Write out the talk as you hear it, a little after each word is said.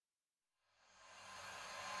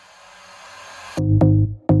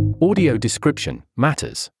Audio Description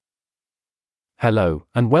Matters. Hello,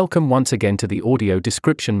 and welcome once again to the Audio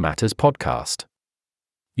Description Matters podcast.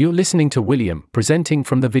 You're listening to William, presenting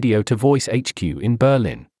from the Video to Voice HQ in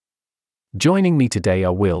Berlin. Joining me today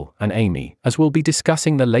are Will and Amy, as we'll be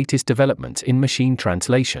discussing the latest developments in machine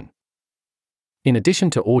translation. In addition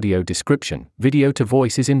to audio description, Video to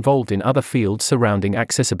Voice is involved in other fields surrounding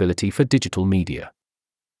accessibility for digital media.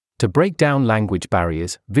 To break down language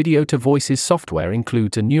barriers, Video to Voice's software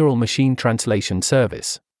includes a neural machine translation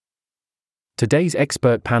service. Today's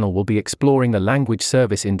expert panel will be exploring the language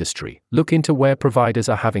service industry, look into where providers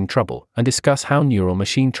are having trouble, and discuss how neural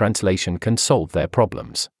machine translation can solve their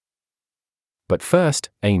problems. But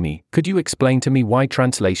first, Amy, could you explain to me why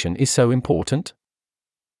translation is so important?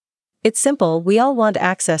 It's simple. We all want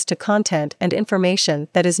access to content and information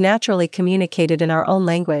that is naturally communicated in our own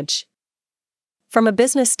language. From a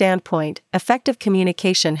business standpoint, effective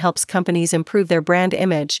communication helps companies improve their brand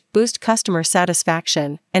image, boost customer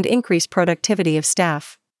satisfaction, and increase productivity of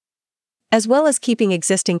staff. As well as keeping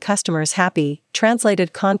existing customers happy,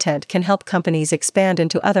 translated content can help companies expand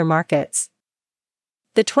into other markets.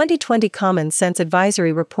 The 2020 Common Sense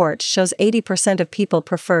Advisory Report shows 80% of people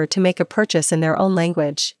prefer to make a purchase in their own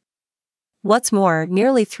language. What's more,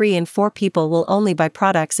 nearly 3 in 4 people will only buy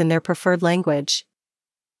products in their preferred language.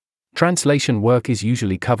 Translation work is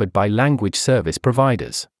usually covered by language service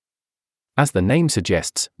providers. As the name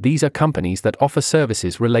suggests, these are companies that offer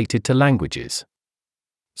services related to languages.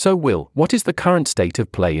 So Will, what is the current state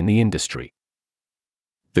of play in the industry?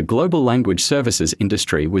 The global language services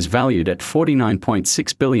industry was valued at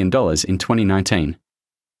 $49.6 billion in 2019.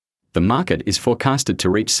 The market is forecasted to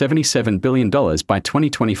reach $77 billion by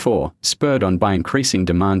 2024, spurred on by increasing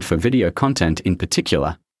demand for video content in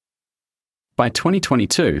particular. By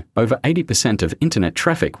 2022, over 80% of internet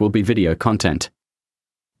traffic will be video content.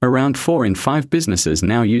 Around 4 in 5 businesses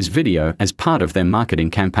now use video as part of their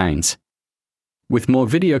marketing campaigns. With more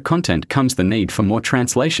video content comes the need for more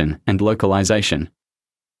translation and localization.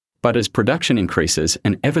 But as production increases,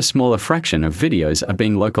 an ever smaller fraction of videos are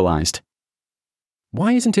being localized.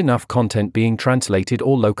 Why isn't enough content being translated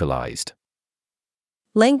or localized?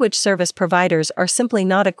 Language service providers are simply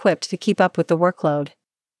not equipped to keep up with the workload.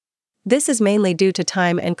 This is mainly due to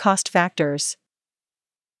time and cost factors.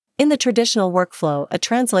 In the traditional workflow, a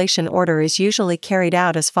translation order is usually carried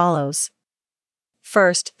out as follows.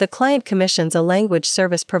 First, the client commissions a language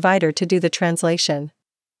service provider to do the translation.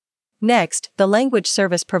 Next, the language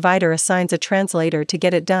service provider assigns a translator to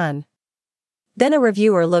get it done. Then a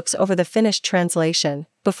reviewer looks over the finished translation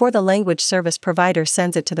before the language service provider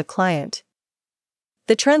sends it to the client.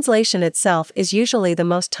 The translation itself is usually the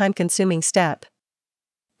most time-consuming step.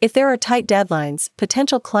 If there are tight deadlines,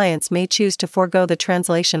 potential clients may choose to forego the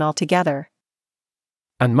translation altogether.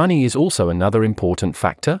 And money is also another important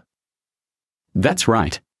factor? That's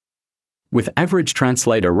right. With average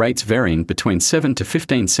translator rates varying between 7 to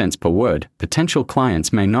 15 cents per word, potential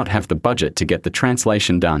clients may not have the budget to get the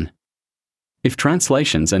translation done. If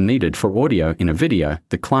translations are needed for audio in a video,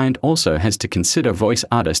 the client also has to consider voice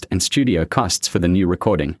artist and studio costs for the new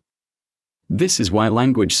recording. This is why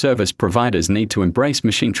language service providers need to embrace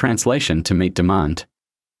machine translation to meet demand.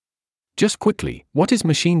 Just quickly, what is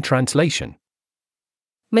machine translation?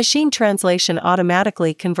 Machine translation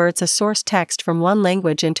automatically converts a source text from one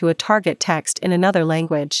language into a target text in another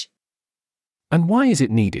language. And why is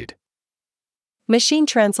it needed? Machine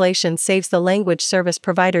translation saves the language service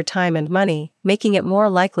provider time and money, making it more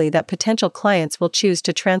likely that potential clients will choose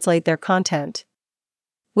to translate their content.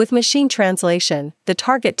 With machine translation, the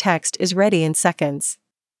target text is ready in seconds.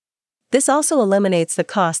 This also eliminates the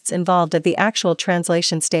costs involved at the actual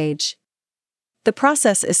translation stage. The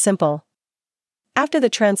process is simple. After the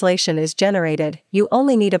translation is generated, you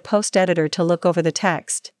only need a post-editor to look over the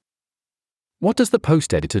text. What does the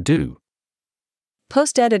post-editor do?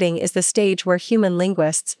 Post-editing is the stage where human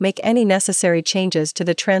linguists make any necessary changes to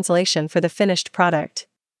the translation for the finished product.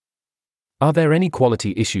 Are there any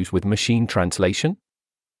quality issues with machine translation?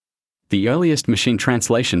 The earliest machine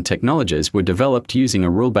translation technologies were developed using a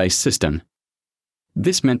rule-based system.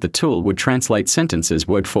 This meant the tool would translate sentences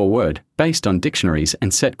word for word, based on dictionaries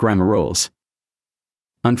and set grammar rules.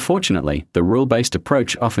 Unfortunately, the rule-based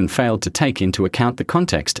approach often failed to take into account the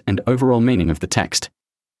context and overall meaning of the text.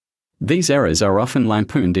 These errors are often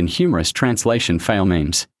lampooned in humorous translation fail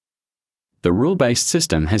memes. The rule-based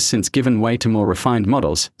system has since given way to more refined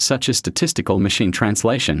models, such as statistical machine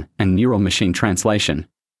translation and neural machine translation.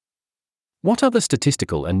 What are the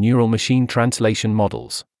statistical and neural machine translation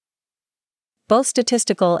models? Both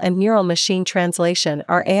statistical and neural machine translation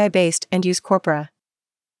are AI-based and use Corpora.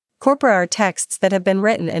 Corpora are texts that have been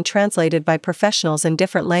written and translated by professionals in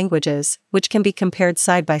different languages, which can be compared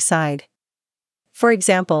side by side. For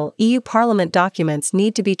example, EU Parliament documents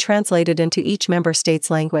need to be translated into each member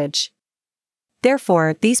state's language.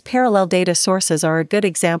 Therefore, these parallel data sources are a good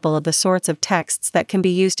example of the sorts of texts that can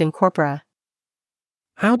be used in Corpora.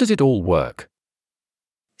 How does it all work?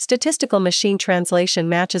 Statistical machine translation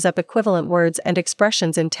matches up equivalent words and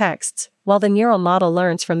expressions in texts, while the neural model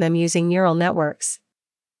learns from them using neural networks.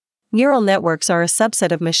 Neural networks are a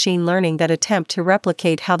subset of machine learning that attempt to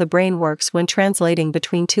replicate how the brain works when translating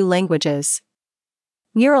between two languages.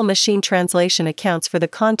 Neural machine translation accounts for the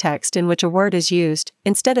context in which a word is used,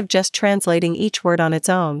 instead of just translating each word on its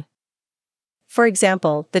own. For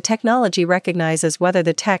example, the technology recognizes whether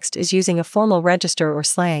the text is using a formal register or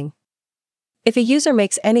slang. If a user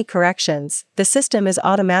makes any corrections, the system is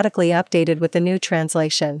automatically updated with the new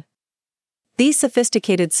translation. These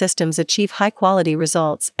sophisticated systems achieve high-quality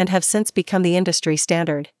results and have since become the industry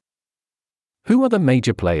standard. Who are the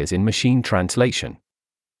major players in machine translation?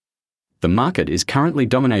 The market is currently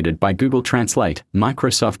dominated by Google Translate,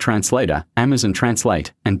 Microsoft Translator, Amazon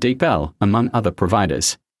Translate, and DeepL, among other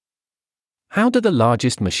providers. How do the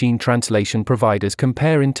largest machine translation providers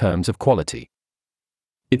compare in terms of quality?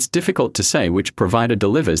 It's difficult to say which provider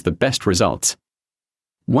delivers the best results.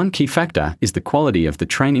 One key factor is the quality of the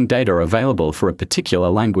training data available for a particular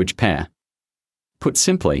language pair. Put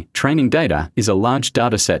simply, training data is a large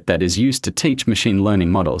dataset that is used to teach machine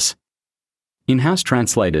learning models. In-house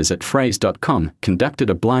translators at Phrase.com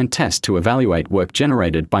conducted a blind test to evaluate work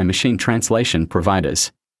generated by machine translation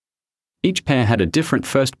providers. Each pair had a different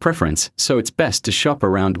first preference, so it's best to shop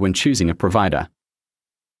around when choosing a provider.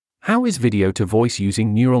 How is Video-to-Voice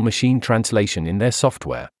using neural machine translation in their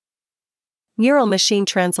software? Neural machine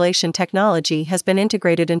translation technology has been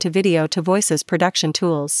integrated into Video-to-Voice's production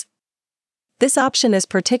tools. This option is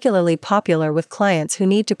particularly popular with clients who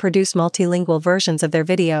need to produce multilingual versions of their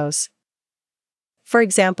videos. For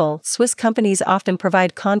example, Swiss companies often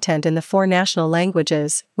provide content in the 4 national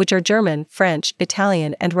languages, which are German, French,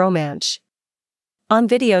 Italian, and Romansh. On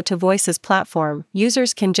Video-to-Voice's platform,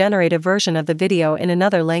 users can generate a version of the video in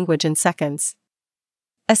another language in seconds.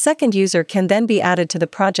 A second user can then be added to the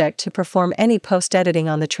project to perform any post-editing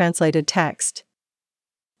on the translated text.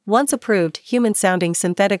 Once approved, human-sounding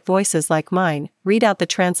synthetic voices like mine read out the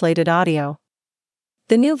translated audio.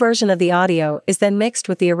 The new version of the audio is then mixed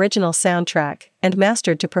with the original soundtrack and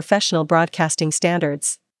mastered to professional broadcasting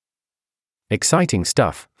standards. Exciting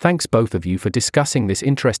stuff. Thanks both of you for discussing this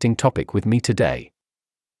interesting topic with me today.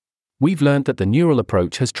 We've learned that the neural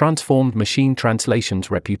approach has transformed machine translation's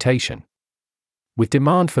reputation. With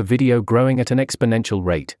demand for video growing at an exponential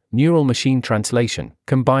rate, neural machine translation,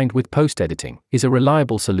 combined with post-editing, is a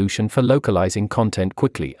reliable solution for localizing content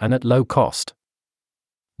quickly and at low cost.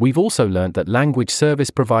 We've also learned that language service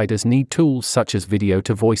providers need tools such as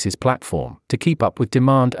Video-to-Voice's platform to keep up with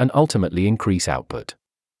demand and ultimately increase output.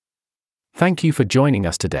 Thank you for joining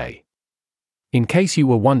us today. In case you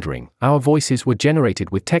were wondering, our voices were generated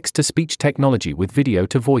with text-to-speech technology with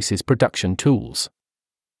Video-to-Voice's production tools.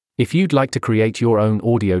 If you'd like to create your own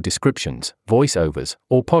audio descriptions, voiceovers,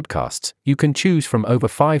 or podcasts, you can choose from over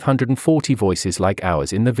 540 voices like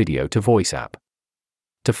ours in the Video-to-Voice app.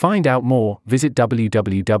 To find out more, visit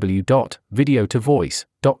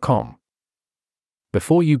www.videotovoice.com.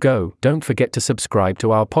 Before you go, don't forget to subscribe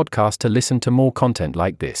to our podcast to listen to more content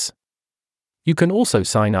like this. You can also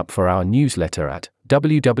sign up for our newsletter at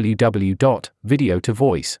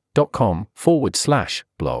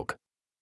www.videotovoice.com/blog.